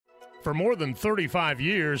For more than 35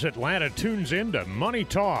 years, Atlanta tunes into Money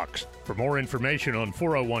Talks. For more information on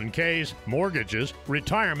 401ks, mortgages,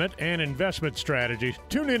 retirement, and investment strategies,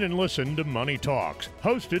 tune in and listen to Money Talks,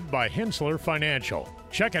 hosted by Henssler Financial.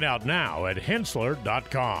 Check it out now at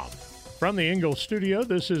henssler.com. From the Ingles Studio,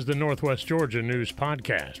 this is the Northwest Georgia News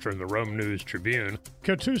Podcast from the Rome News Tribune,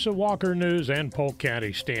 Catoosa Walker News, and Polk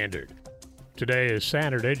County Standard. Today is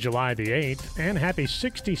Saturday, July the 8th, and happy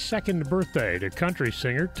 62nd birthday to country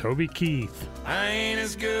singer Toby Keith. I ain't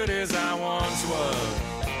as good as I once was.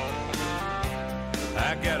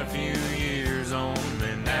 I got a few years on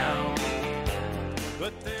me now.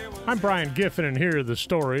 I'm Brian Giffin, and here are the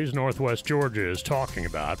stories Northwest Georgia is talking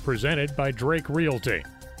about, presented by Drake Realty.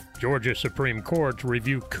 Georgia Supreme Court to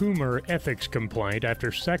review Coomer ethics complaint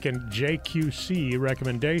after second JQC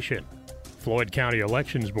recommendation. Floyd County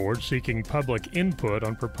Elections Board seeking public input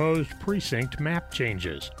on proposed precinct map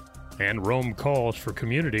changes. And Rome calls for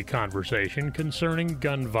community conversation concerning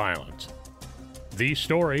gun violence. These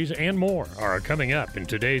stories and more are coming up in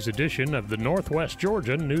today's edition of the Northwest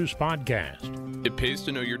Georgia News Podcast. It pays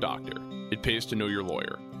to know your doctor. It pays to know your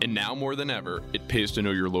lawyer. And now more than ever, it pays to know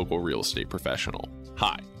your local real estate professional.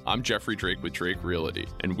 Hi, I'm Jeffrey Drake with Drake Realty,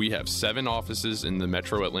 and we have 7 offices in the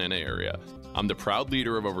metro Atlanta area. I'm the proud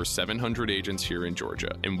leader of over 700 agents here in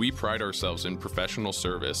Georgia, and we pride ourselves in professional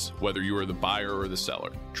service, whether you are the buyer or the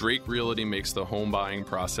seller. Drake Realty makes the home buying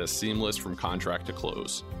process seamless from contract to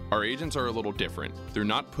close. Our agents are a little different. They're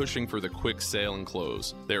not pushing for the quick sale and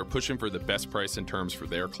close. They are pushing for the best price and terms for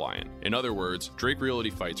their client. In other words, Drake Realty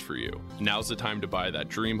fights for you. Now's the time to buy that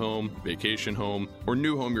dream home, vacation home, or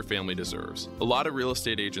new home your family deserves. A lot of real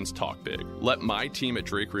estate agents talk big. Let my team at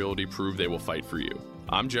Drake Realty prove they will fight for you.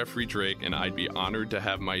 I'm Jeffrey Drake, and I'd be honored to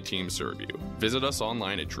have my team serve you. Visit us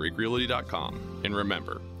online at drakerealty.com. And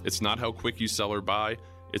remember, it's not how quick you sell or buy,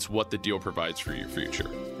 it's what the deal provides for your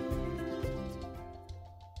future.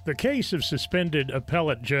 The case of suspended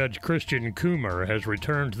appellate judge Christian Coomer has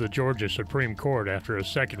returned to the Georgia Supreme Court after a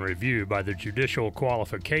second review by the Judicial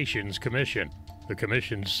Qualifications Commission. The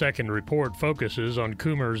commission's second report focuses on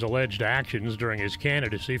Coomer's alleged actions during his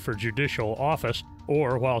candidacy for judicial office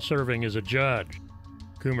or while serving as a judge.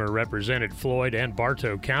 Coomer represented Floyd and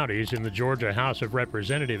Bartow counties in the Georgia House of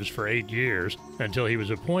Representatives for 8 years until he was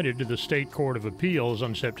appointed to the State Court of Appeals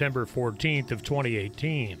on September 14th of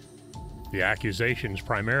 2018. The accusations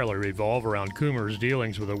primarily revolve around Coomer's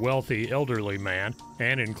dealings with a wealthy elderly man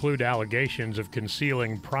and include allegations of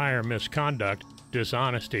concealing prior misconduct,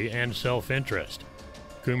 dishonesty, and self-interest.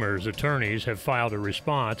 Coomer's attorneys have filed a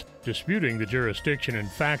response disputing the jurisdiction and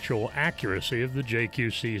factual accuracy of the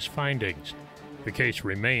JQC's findings. The case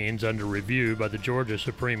remains under review by the Georgia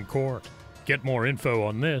Supreme Court. Get more info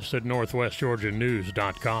on this at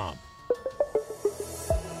northwestgeorgianews.com.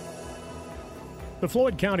 The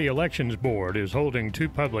Floyd County Elections Board is holding 2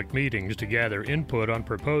 public meetings to gather input on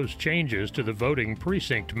proposed changes to the voting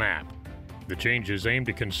precinct map. The changes aim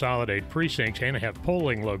to consolidate precincts and have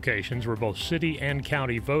polling locations where both city and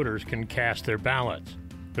county voters can cast their ballots.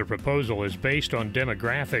 The proposal is based on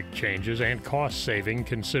demographic changes and cost-saving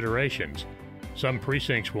considerations. Some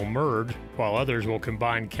precincts will merge, while others will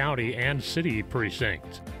combine county and city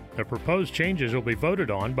precincts. The proposed changes will be voted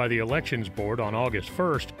on by the Elections Board on August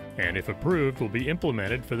 1st, and if approved, will be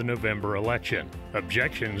implemented for the November election.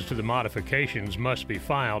 Objections to the modifications must be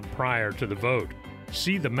filed prior to the vote.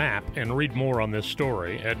 See the map and read more on this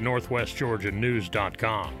story at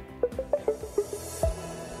northwestgeorgianews.com.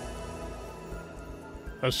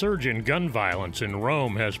 A surge in gun violence in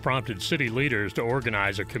Rome has prompted city leaders to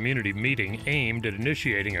organize a community meeting aimed at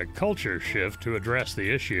initiating a culture shift to address the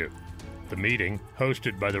issue. The meeting,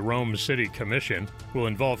 hosted by the Rome City Commission, will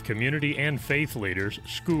involve community and faith leaders,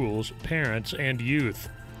 schools, parents, and youth.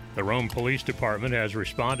 The Rome Police Department has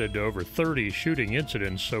responded to over 30 shooting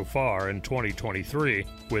incidents so far in 2023,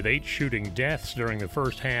 with 8 shooting deaths during the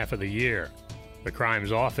first half of the year. The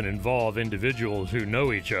crimes often involve individuals who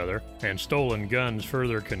know each other, and stolen guns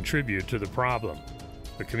further contribute to the problem.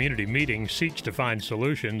 The community meeting seeks to find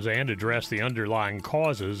solutions and address the underlying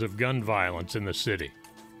causes of gun violence in the city.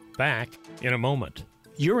 Back in a moment.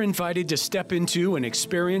 You're invited to step into and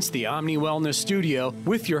experience the Omni Wellness Studio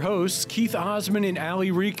with your hosts, Keith Osmond and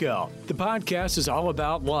Ali Rico. The podcast is all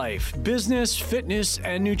about life, business, fitness,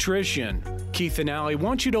 and nutrition. Keith and Ali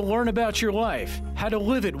want you to learn about your life, how to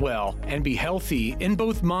live it well, and be healthy in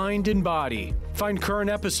both mind and body. Find current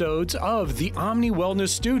episodes of the Omni Wellness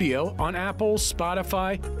Studio on Apple,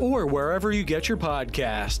 Spotify, or wherever you get your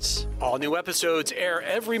podcasts. All new episodes air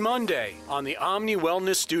every Monday on the Omni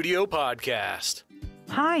Wellness Studio podcast.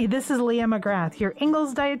 Hi, this is Leah McGrath, your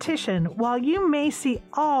Ingles dietitian. While you may see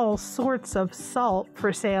all sorts of salt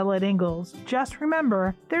for sale at Ingles, just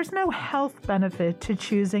remember there's no health benefit to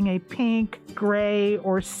choosing a pink, gray,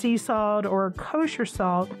 or sea salt or kosher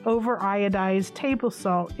salt over iodized table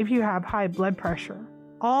salt if you have high blood pressure.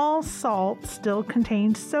 All salt still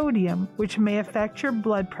contains sodium, which may affect your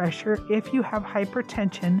blood pressure if you have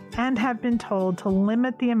hypertension and have been told to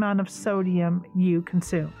limit the amount of sodium you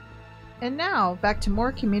consume. And now, back to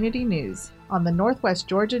more community news on the Northwest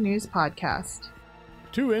Georgia News Podcast.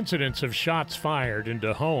 2 incidents of shots fired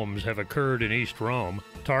into homes have occurred in East Rome,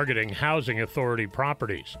 targeting housing authority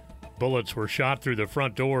properties. Bullets were shot through the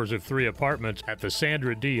front doors of 3 apartments at the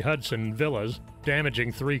Sandra D. Hudson Villas,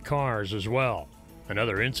 damaging 3 cars as well.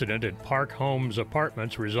 Another incident at Park Homes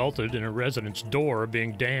Apartments resulted in a resident's door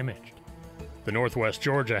being damaged. The Northwest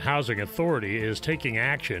Georgia Housing Authority is taking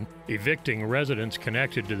action, evicting residents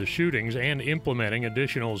connected to the shootings and implementing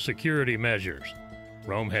additional security measures.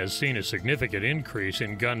 Rome has seen a significant increase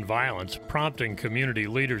in gun violence, prompting community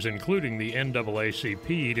leaders, including the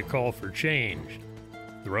NAACP, to call for change.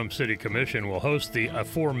 The Rome City Commission will host the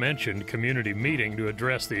aforementioned community meeting to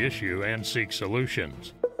address the issue and seek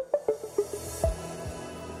solutions.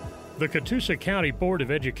 The Catoosa County Board of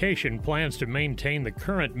Education plans to maintain the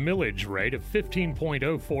current millage rate of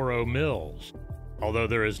 15.040 mils. Although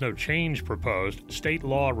there is no change proposed, state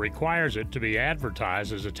law requires it to be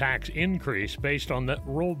advertised as a tax increase based on the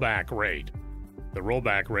rollback rate. The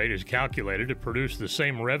rollback rate is calculated to produce the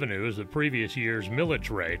same revenue as the previous year's millage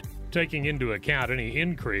rate, taking into account any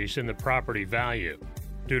increase in the property value.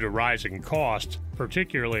 Due to rising costs,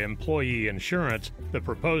 particularly employee insurance, the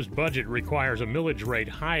proposed budget requires a millage rate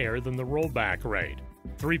higher than the rollback rate.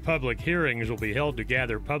 3 public hearings will be held to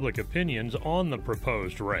gather public opinions on the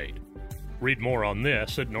proposed rate. Read more on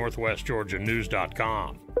this at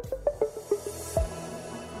northwestgeorgianews.com.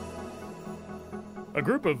 A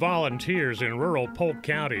group of volunteers in rural Polk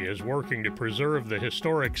County is working to preserve the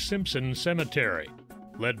historic Simpson Cemetery.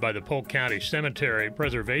 Led by the Polk County Cemetery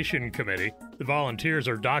Preservation Committee, the volunteers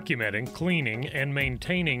are documenting, cleaning, and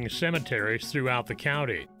maintaining cemeteries throughout the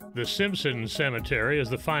county. The Simpson Cemetery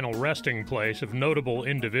is the final resting place of notable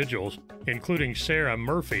individuals, including Sarah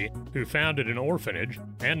Murphy, who founded an orphanage,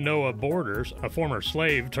 and Noah Borders, a former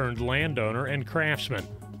slave turned landowner and craftsman.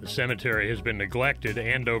 The cemetery has been neglected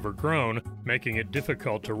and overgrown, making it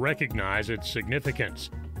difficult to recognize its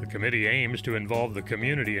significance. The committee aims to involve the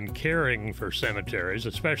community in caring for cemeteries,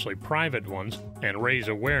 especially private ones, and raise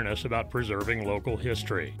awareness about preserving local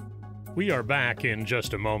history. We are back in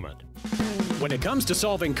just a moment. When it comes to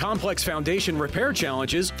solving complex foundation repair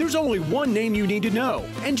challenges, there's only one name you need to know: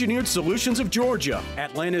 Engineered Solutions of Georgia,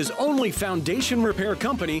 Atlanta's only foundation repair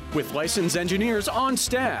company with licensed engineers on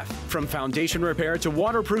staff. From foundation repair to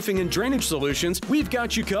waterproofing and drainage solutions, we've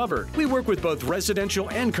got you covered. We work with both residential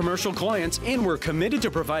and commercial clients, and we're committed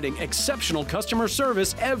to providing exceptional customer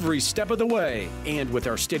service every step of the way. And with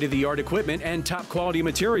our state-of-the-art equipment and top quality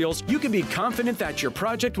materials, you can be confident that your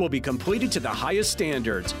project will be completed to the highest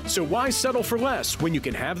standards. So why settle for less when you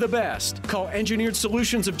can have the best? Call Engineered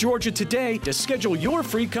Solutions of Georgia today to schedule your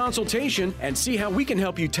free consultation and see how we can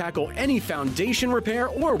help you tackle any foundation repair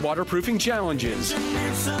or waterproofing challenges.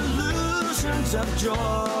 Engineered Solutions of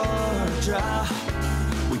Georgia.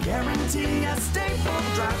 We guarantee a stable,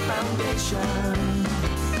 dry foundation.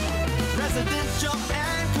 Residential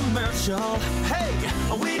and commercial. Hey,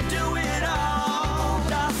 we do it all.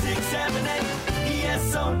 Dial 678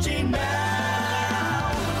 ESOG now.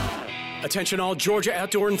 Attention all Georgia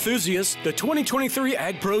outdoor enthusiasts, the 2023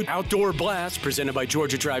 Ag Pro Outdoor Blast presented by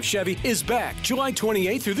Georgia Drive Chevy is back July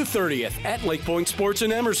 28th through the 30th at Lake Point Sports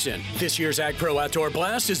in Emerson. This year's Ag Pro Outdoor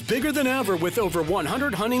Blast is bigger than ever with over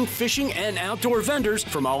 100 hunting, fishing, and outdoor vendors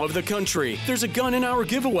from all over the country. There's a gun in our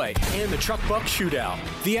giveaway and the Truck Buck Shootout.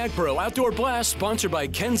 The Ag Pro Outdoor Blast sponsored by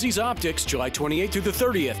Kenzie's Optics July 28th through the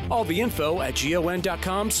 30th. All the info at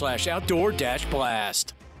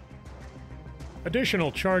gon.com/outdoor-blast.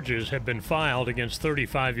 Additional charges have been filed against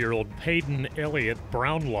 35-year-old Peyton Elliott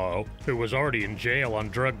Brownlow, who was already in jail on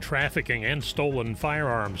drug trafficking and stolen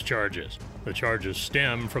firearms charges. The charges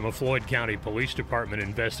stem from a Floyd County Police Department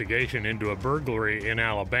investigation into a burglary in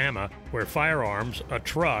Alabama where firearms, a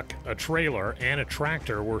truck, a trailer, and a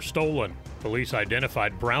tractor were stolen. Police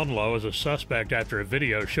identified Brownlow as a suspect after a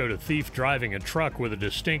video showed a thief driving a truck with a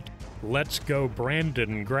distinct "Let's Go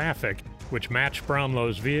Brandon" graphic, which matched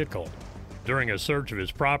Brownlow's vehicle. During a search of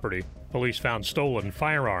his property, police found stolen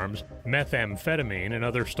firearms, methamphetamine, and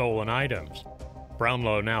other stolen items.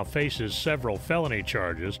 Brownlow now faces several felony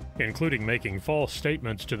charges, including making false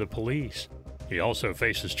statements to the police. He also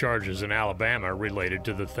faces charges in Alabama related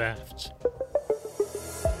to the thefts.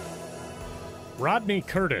 Rodney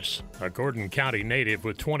Curtis, a Gordon County native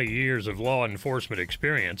with 20 years of law enforcement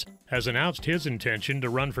experience, has announced his intention to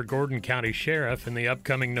run for Gordon County Sheriff in the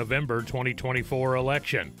upcoming November 2024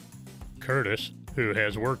 election. Curtis, who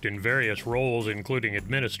has worked in various roles including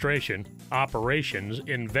administration, operations,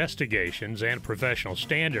 investigations, and professional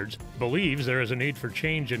standards, believes there is a need for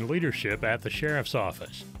change in leadership at the sheriff's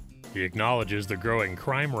office. He acknowledges the growing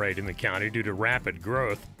crime rate in the county due to rapid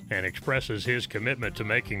growth and expresses his commitment to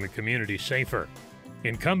making the community safer.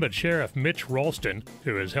 Incumbent Sheriff Mitch Ralston,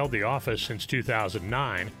 who has held the office since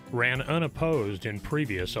 2009, ran unopposed in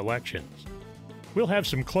previous elections. We'll have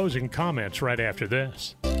some closing comments right after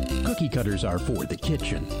this. Cookie cutters are for the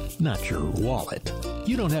kitchen, not your wallet.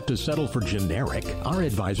 You don't have to settle for generic. Our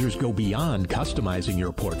advisors go beyond customizing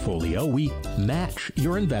your portfolio. We match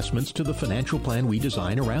your investments to the financial plan we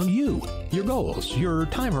design around you, your goals, your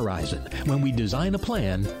time horizon, when we design a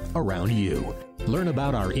plan around you. Learn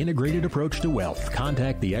about our integrated approach to wealth.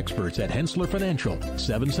 Contact the experts at Henssler Financial,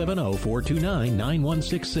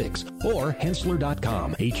 770-429-9166, or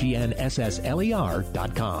henssler.com,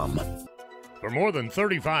 HENSSLER.com. For more than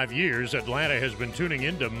 35 years, Atlanta has been tuning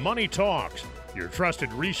into Money Talks, your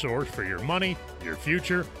trusted resource for your money, your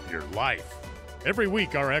future, your life. Every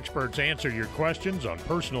week, our experts answer your questions on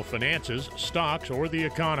personal finances, stocks, or the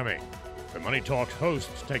economy. The Money Talks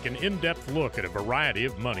hosts take an in-depth look at a variety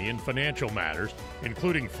of money and financial matters,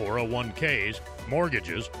 including 401ks,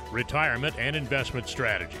 mortgages, retirement, and investment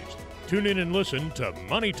strategies. Tune in and listen to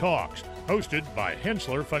Money Talks, hosted by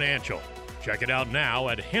Henssler Financial. Check it out now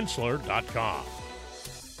at henssler.com.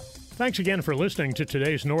 Thanks again for listening to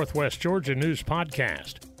today's Northwest Georgia News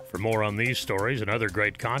Podcast. For more on these stories and other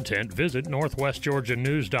great content, visit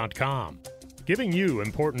northwestgeorgianews.com. Giving you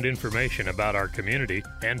important information about our community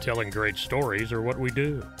and telling great stories are what we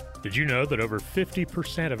do. Did you know that over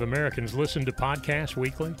 50% of Americans listen to podcasts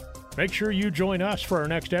weekly? Make sure you join us for our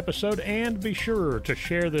next episode, and be sure to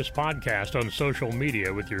share this podcast on social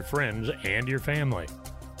media with your friends and your family.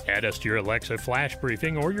 Add us to your Alexa Flash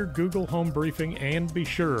Briefing or your Google Home Briefing, and be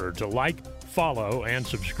sure to like, follow, and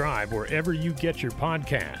subscribe wherever you get your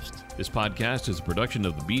podcasts. This podcast is a production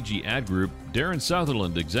of the BG Ad Group, Darren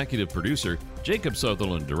Sutherland, Executive Producer, Jacob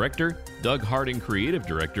Sutherland, Director, Doug Harding, Creative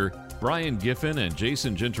Director, Brian Giffin and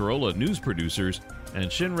Jason Gentarola, News Producers, and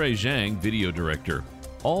Shinrei Zhang, Video Director.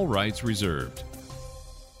 All rights reserved.